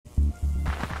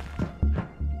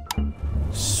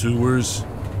Sewers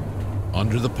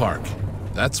under the park.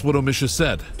 That's what Omisha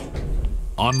said.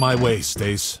 On my way,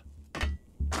 Stace.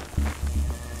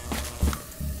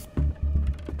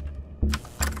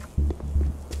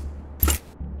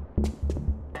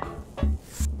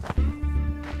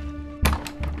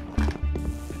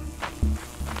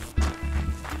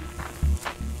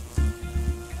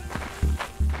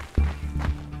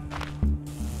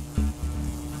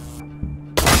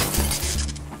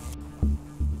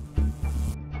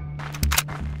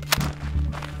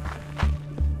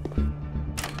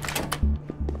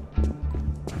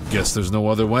 Guess there's no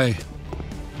other way.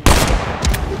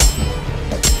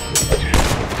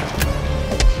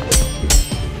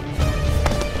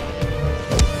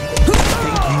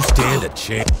 Think you stand a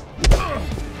chance?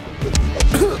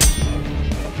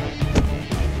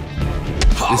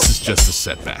 This is just a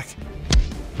setback.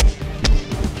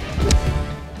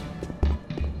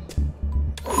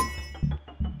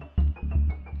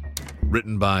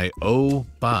 Written by O.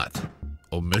 Bot.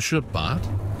 Omisha Bot?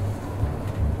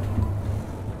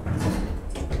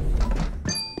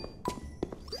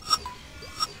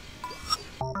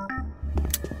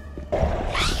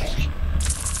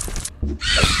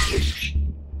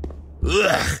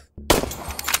 Ugh.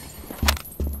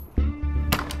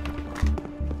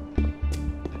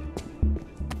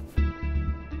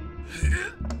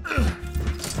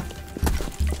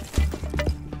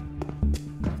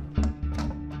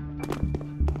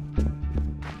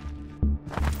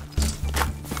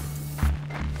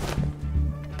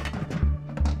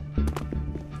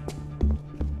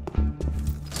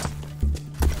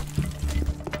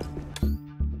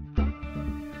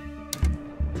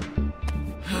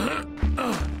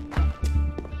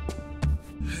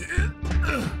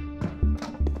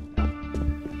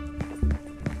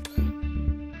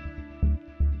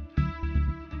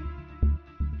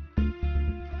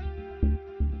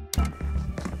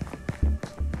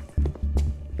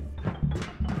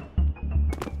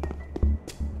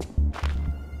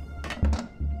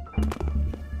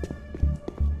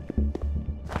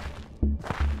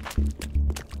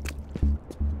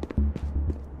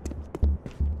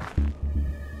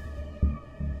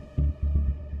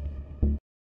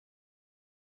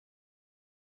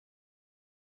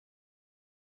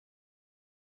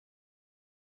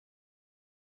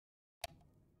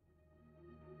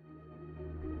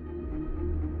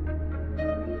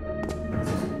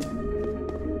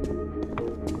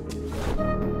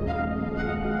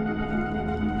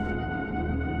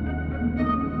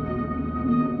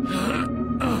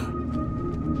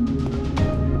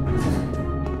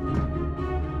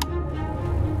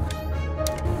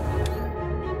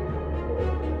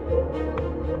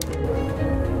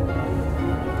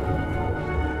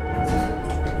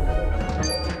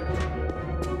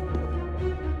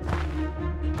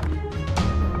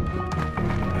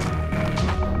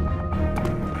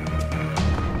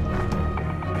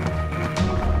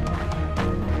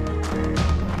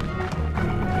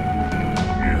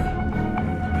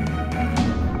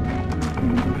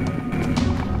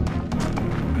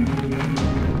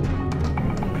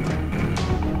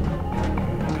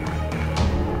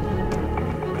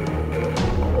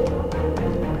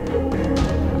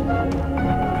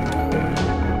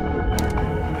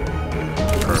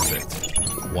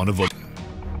 One of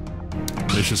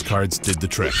Omisha's cards did the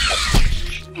trick.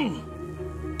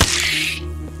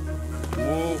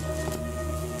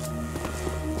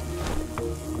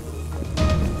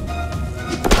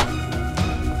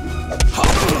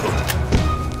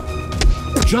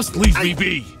 Just leave me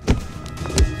be!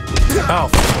 I'll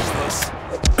finish this.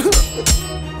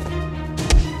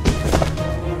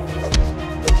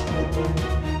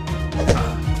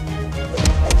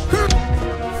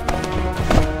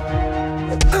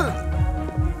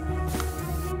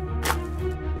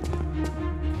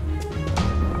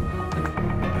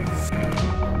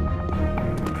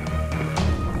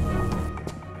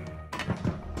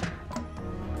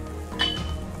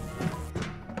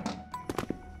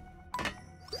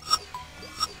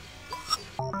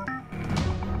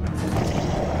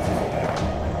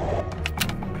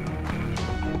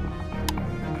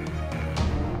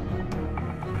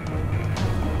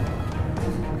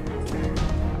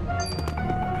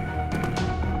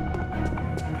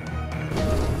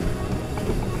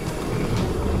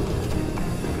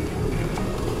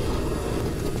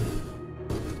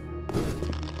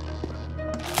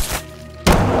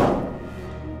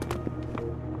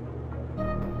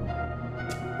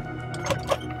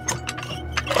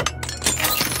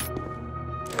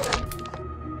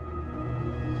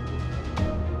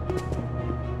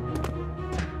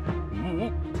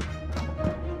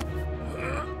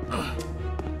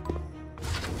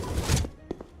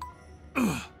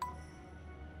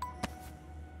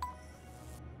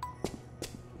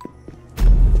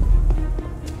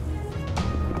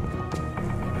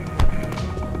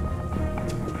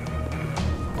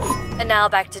 And now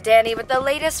back to Danny with the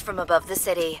latest from above the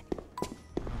city.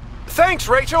 Thanks,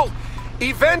 Rachel!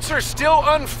 Events are still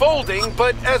unfolding,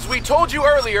 but as we told you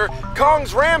earlier,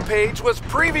 Kong's rampage was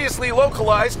previously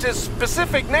localized to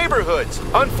specific neighborhoods.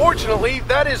 Unfortunately,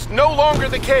 that is no longer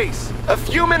the case. A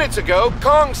few minutes ago,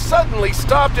 Kong suddenly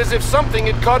stopped as if something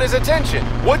had caught his attention.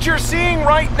 What you're seeing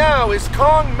right now is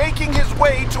Kong making his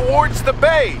way towards the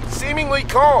bay, seemingly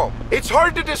calm. It's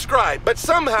hard to describe, but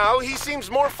somehow he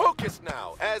seems more focused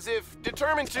now, as if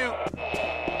determined to...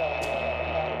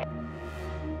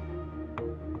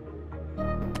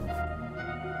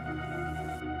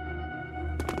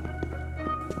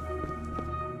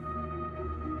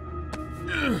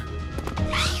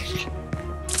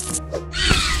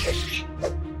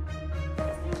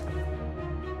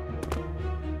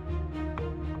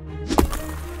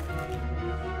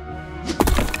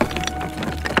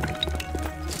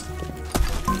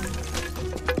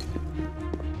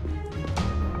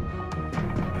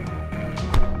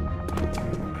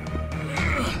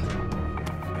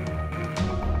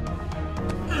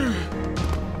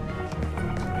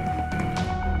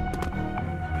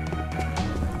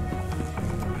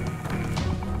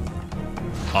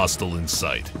 Hostile in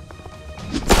sight.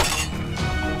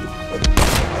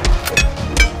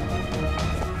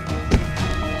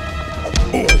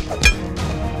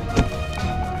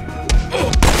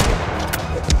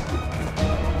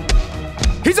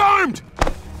 He's armed!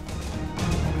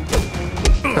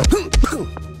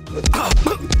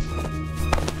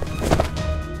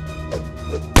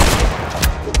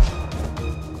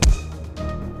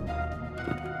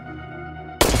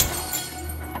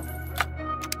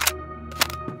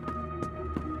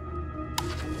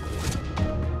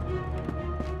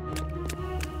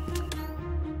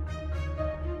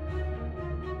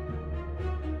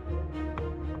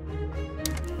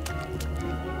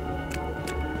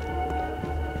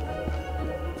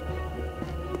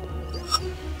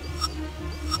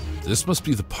 This must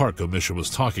be the park Omisha was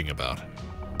talking about.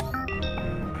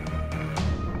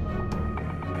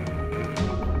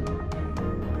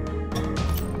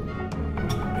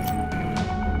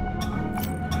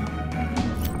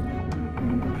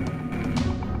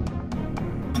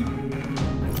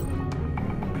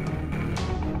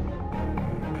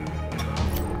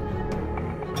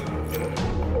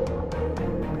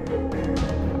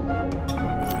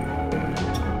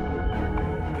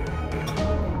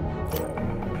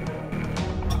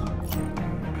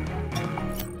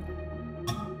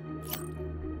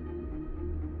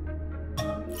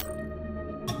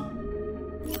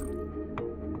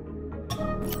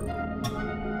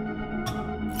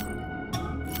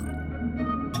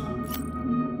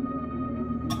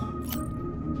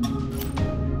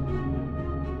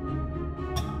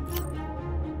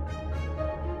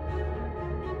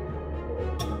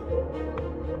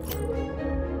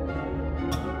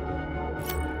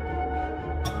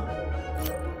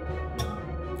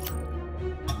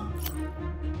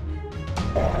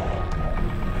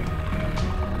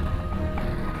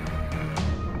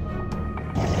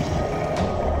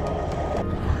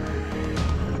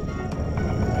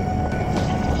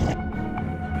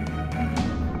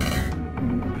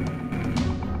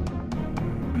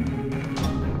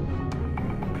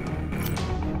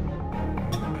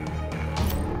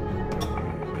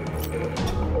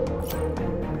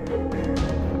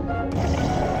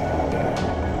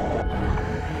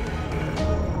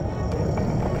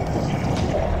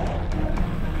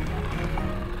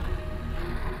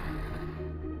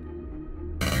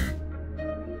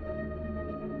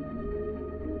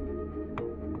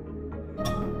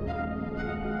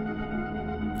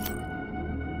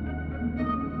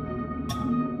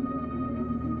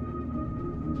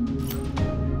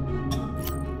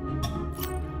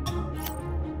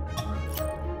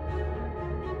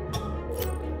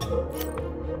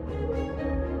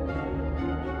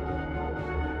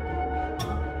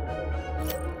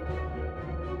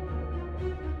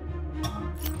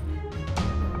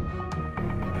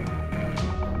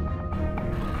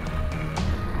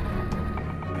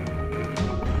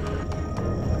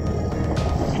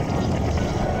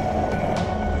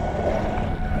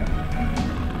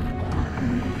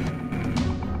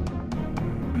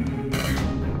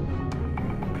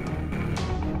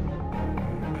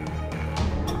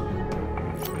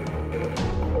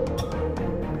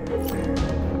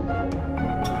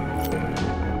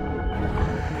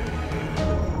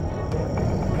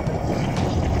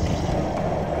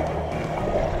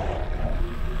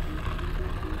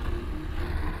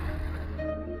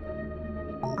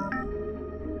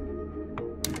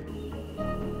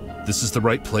 This is the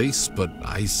right place, but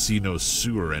I see no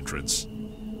sewer entrance.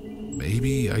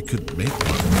 Maybe I could make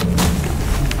one.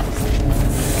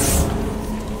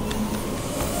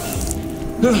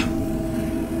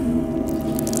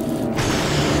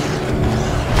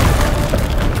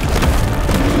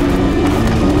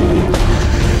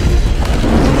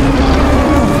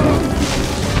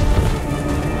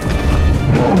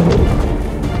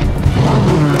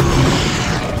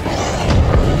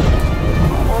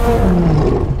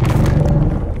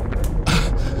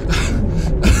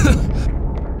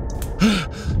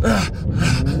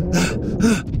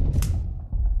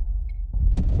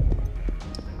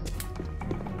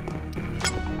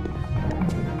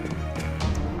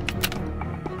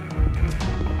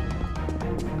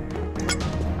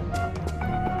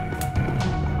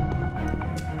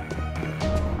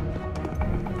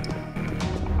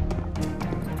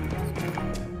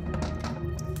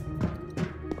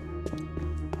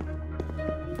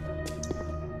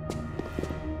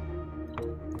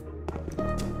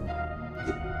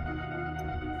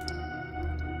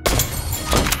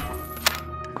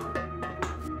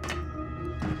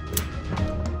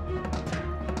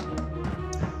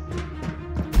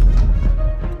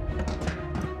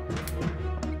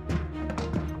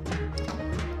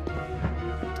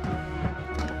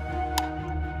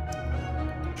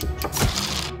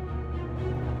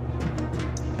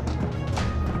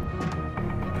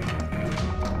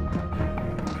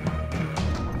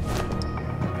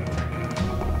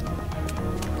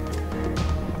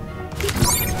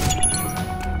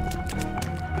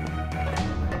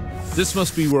 This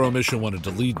must be where Omisha wanted to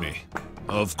lead me.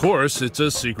 Of course, it's a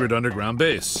secret underground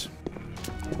base.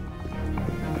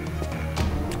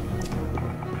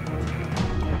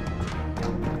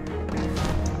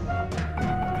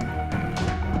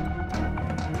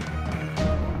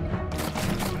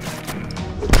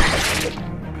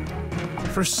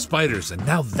 First spiders, and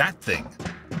now that thing.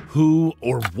 Who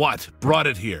or what brought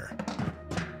it here?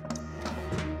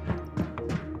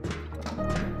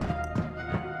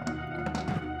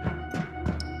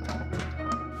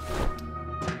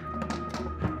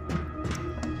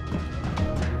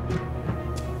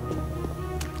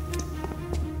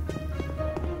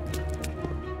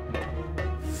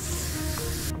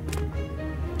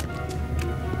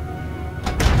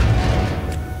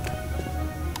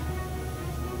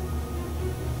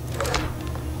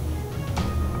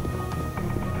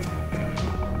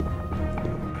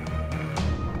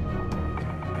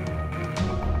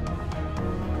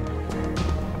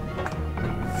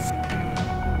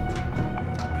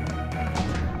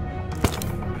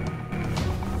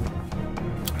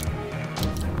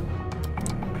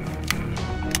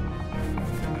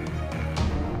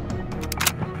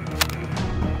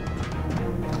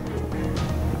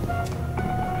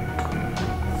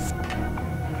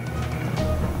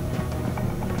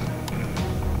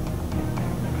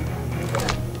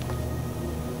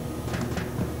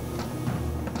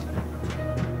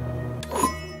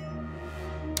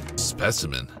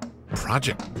 Specimen?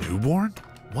 Project Newborn?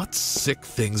 What sick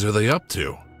things are they up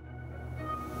to?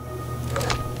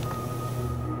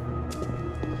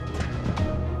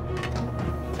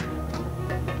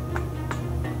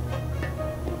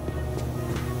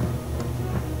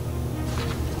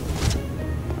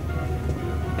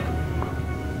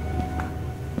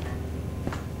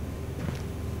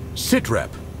 Sitrep.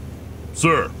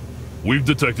 Sir, we've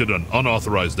detected an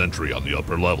unauthorized entry on the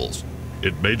upper levels.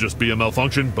 It may just be a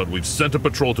malfunction, but we've sent a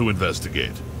patrol to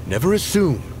investigate. Never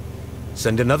assume.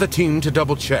 Send another team to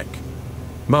double-check.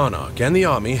 Monarch and the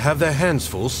army have their hands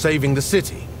full saving the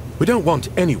city. We don't want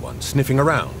anyone sniffing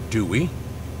around, do we?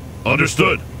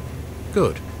 Understood.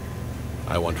 Good.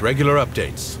 I want regular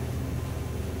updates.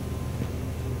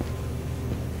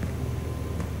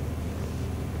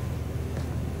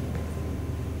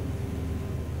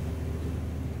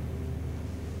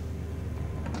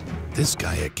 This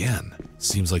guy again.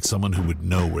 Seems like someone who would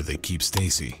know where they keep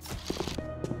Stacy.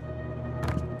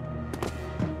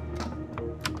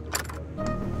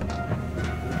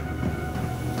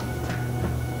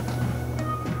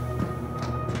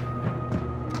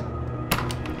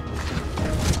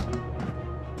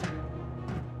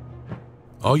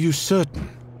 Are you certain?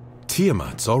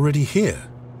 Tiamat's already here.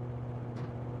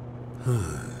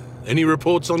 Any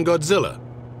reports on Godzilla?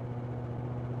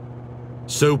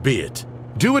 So be it.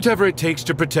 Do whatever it takes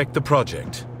to protect the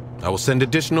project. I will send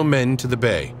additional men to the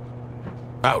bay.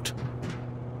 Out.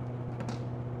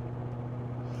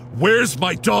 Where's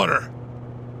my daughter?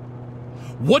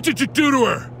 What did you do to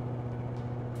her?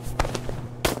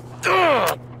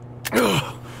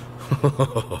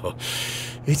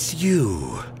 It's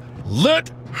you.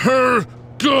 Let her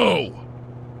go!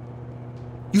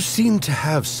 You seem to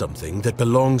have something that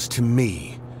belongs to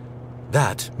me.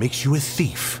 That makes you a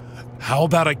thief. How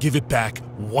about I give it back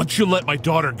once you let my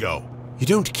daughter go? You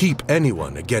don't keep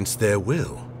anyone against their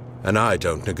will. And I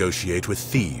don't negotiate with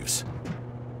thieves.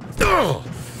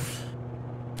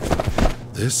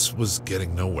 This was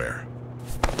getting nowhere.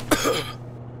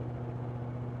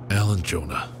 Alan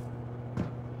Jonah.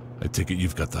 I take it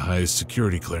you've got the highest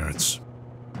security clearance.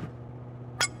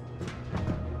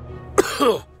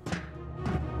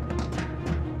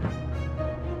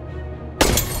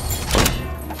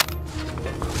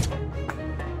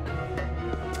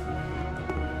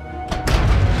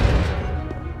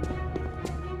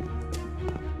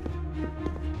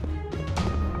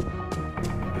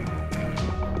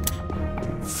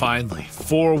 Finally,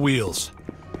 4 wheels.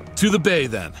 To the bay,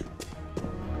 then.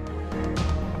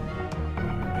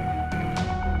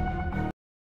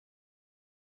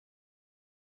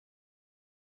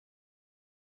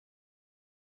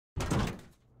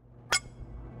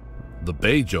 The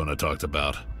bay Jonah talked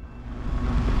about.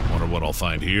 Wonder what I'll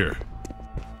find here.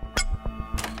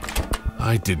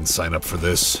 I didn't sign up for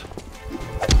this.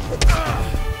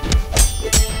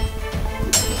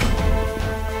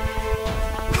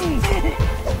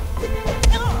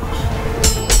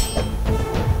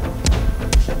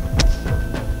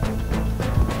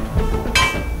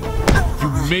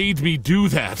 You made me do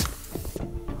that.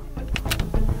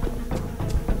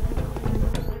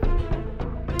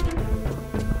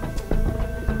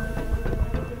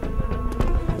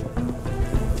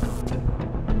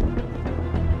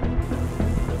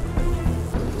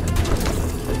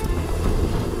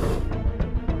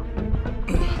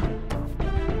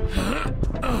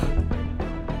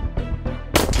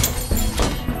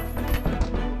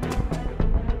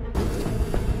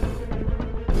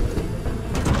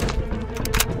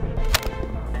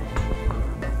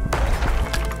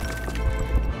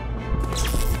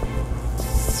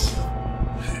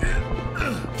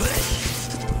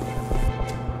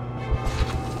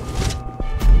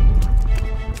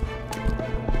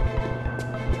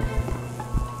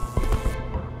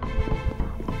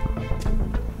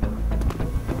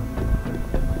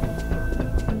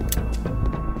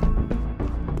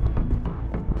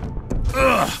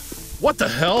 What the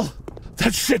hell?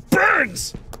 That shit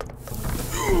burns!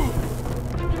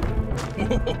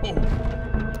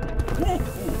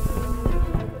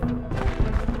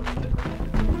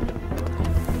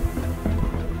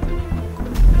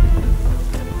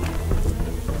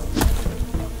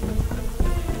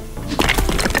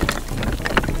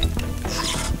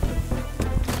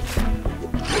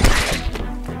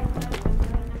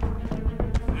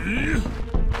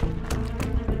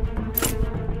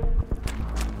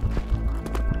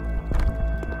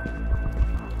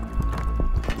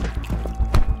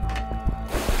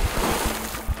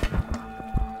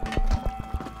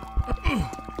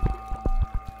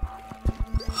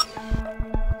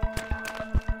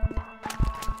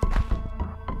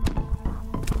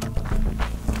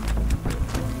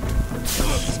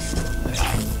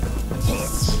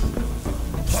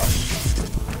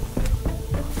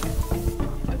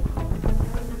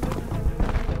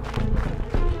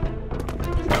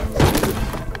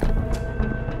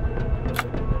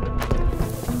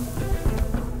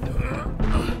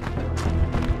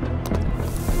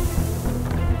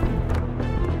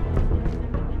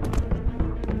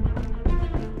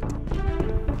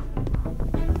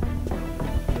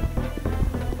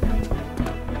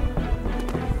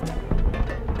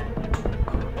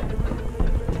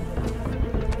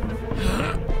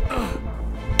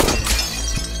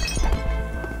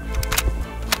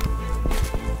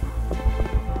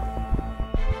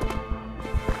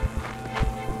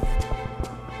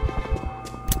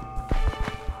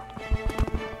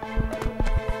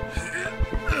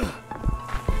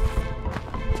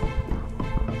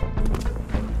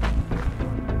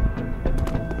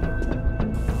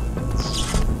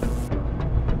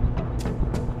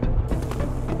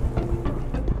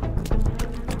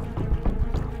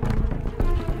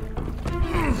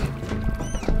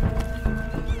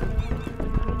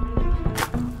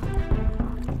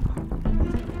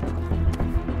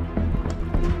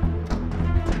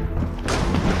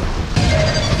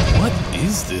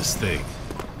 This thing?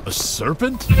 A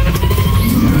serpent?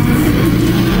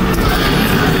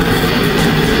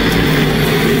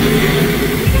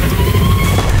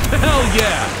 Hell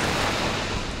yeah!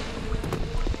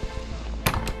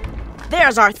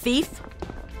 There's our thief.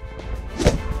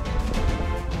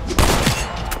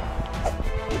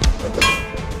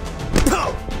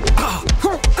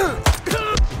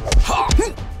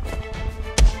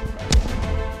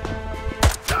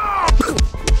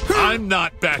 I'm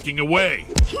not backing away.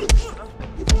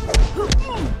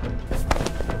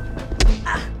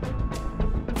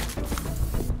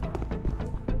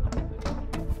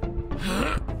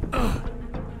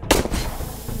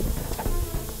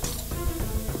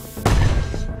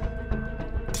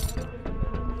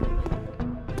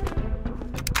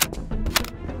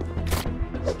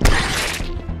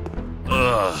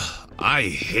 I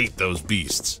hate those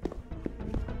beasts.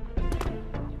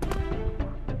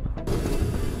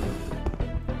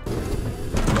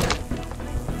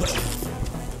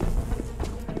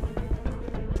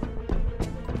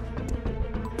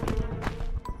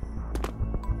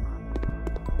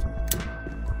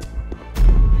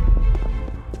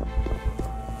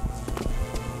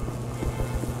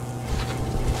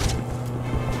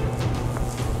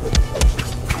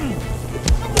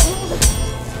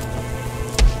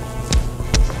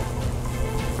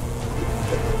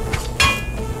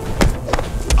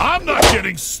 I'm not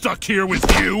getting stuck here with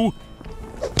you!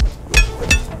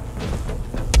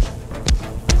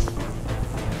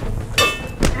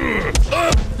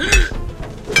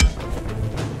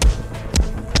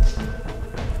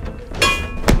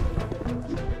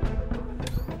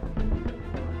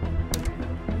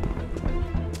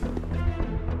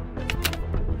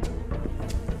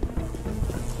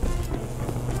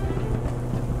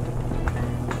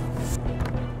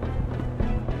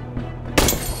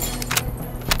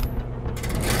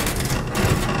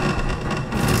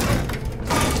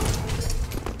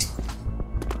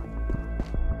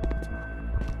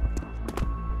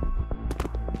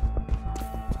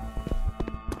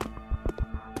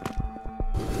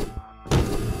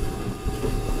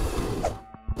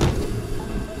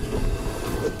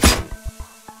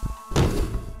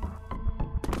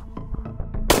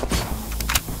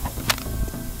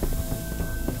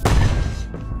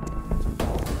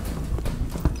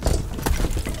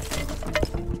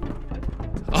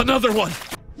 Another one!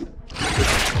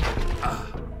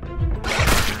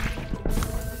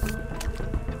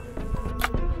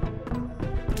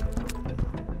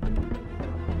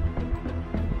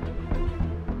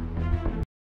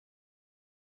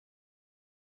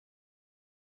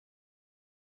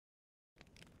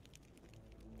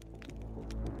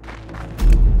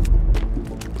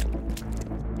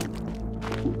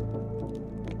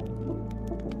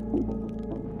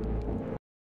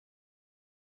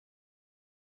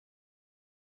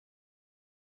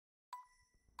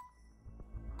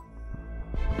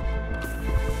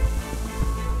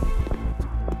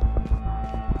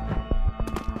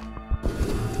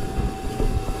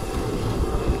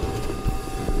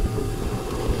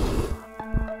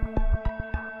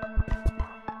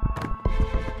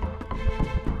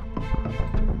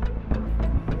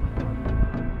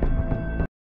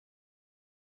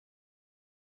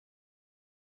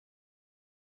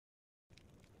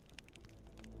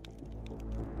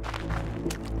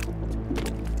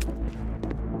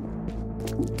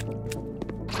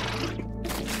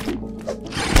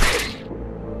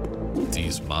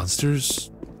 These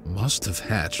monsters must have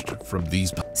hatched from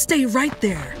these... Stay right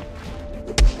there.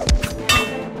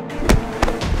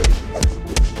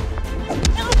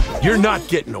 You're not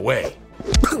getting away.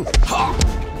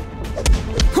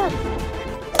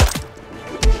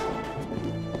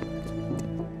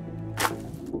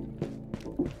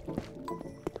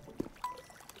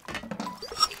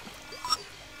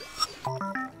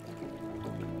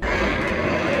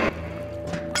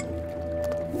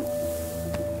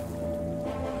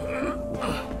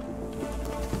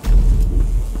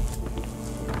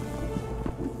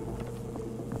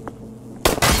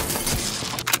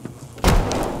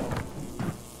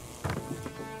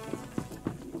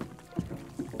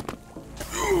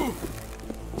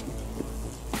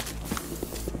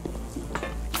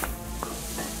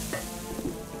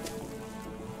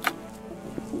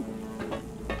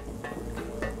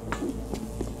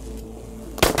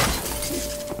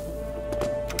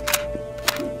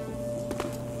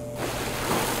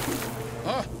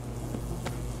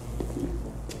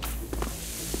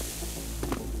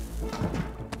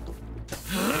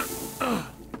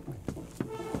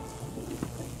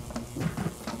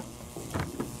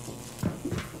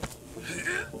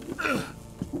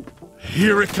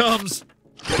 Here it comes!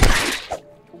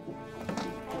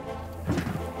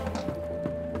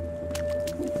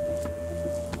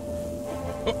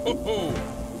 Ho, ho, ho.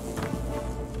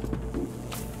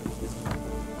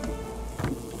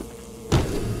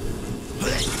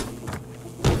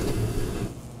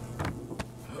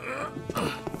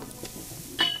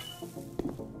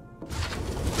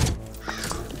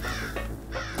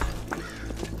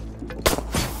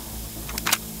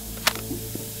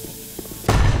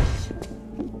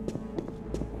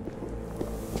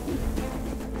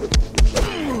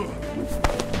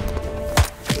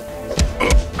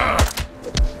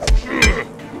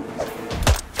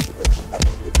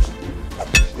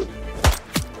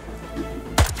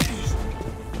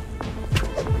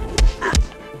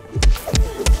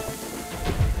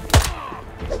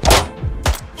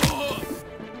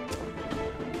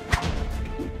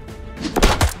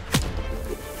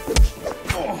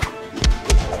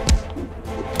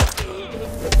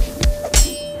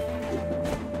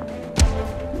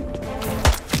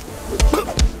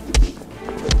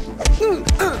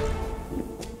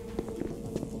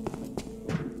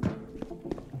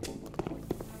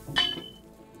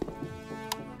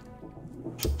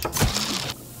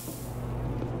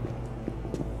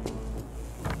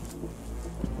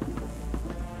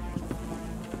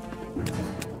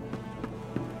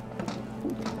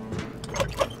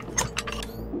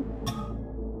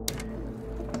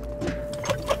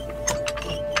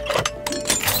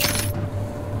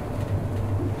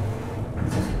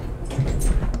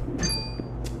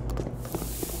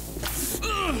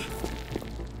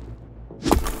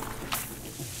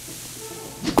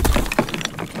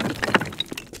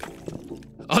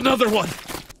 Another one!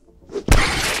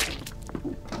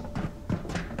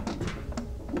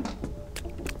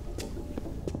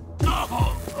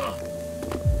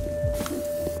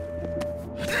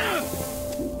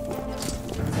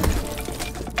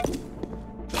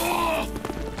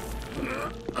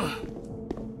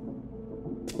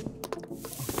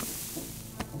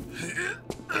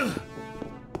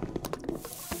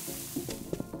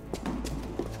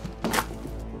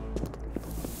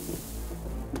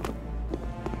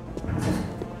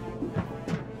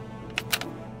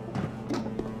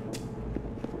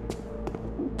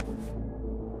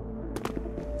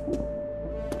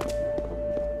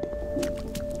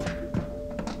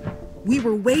 We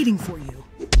were waiting for you.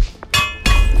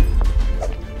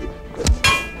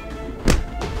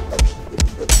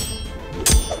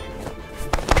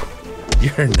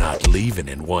 You're not leaving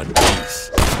in one piece.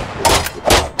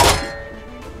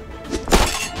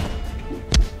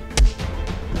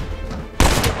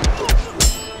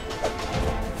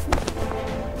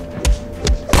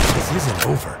 This isn't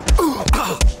over.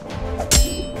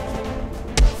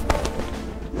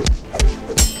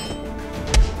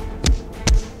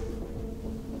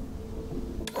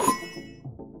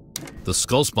 The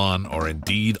Skullspawn are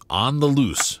indeed on the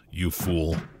loose, you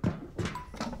fool.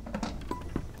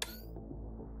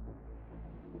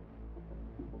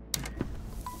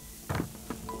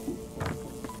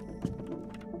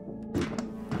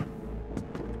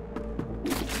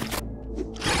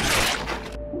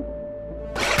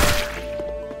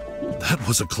 That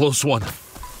was a close one.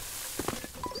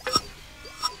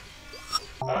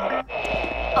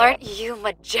 Aren't you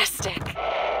majestic?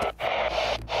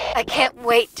 I can't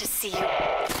wait to see you.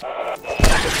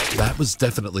 That was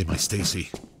definitely my Stacy.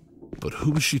 But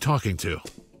who was she talking to?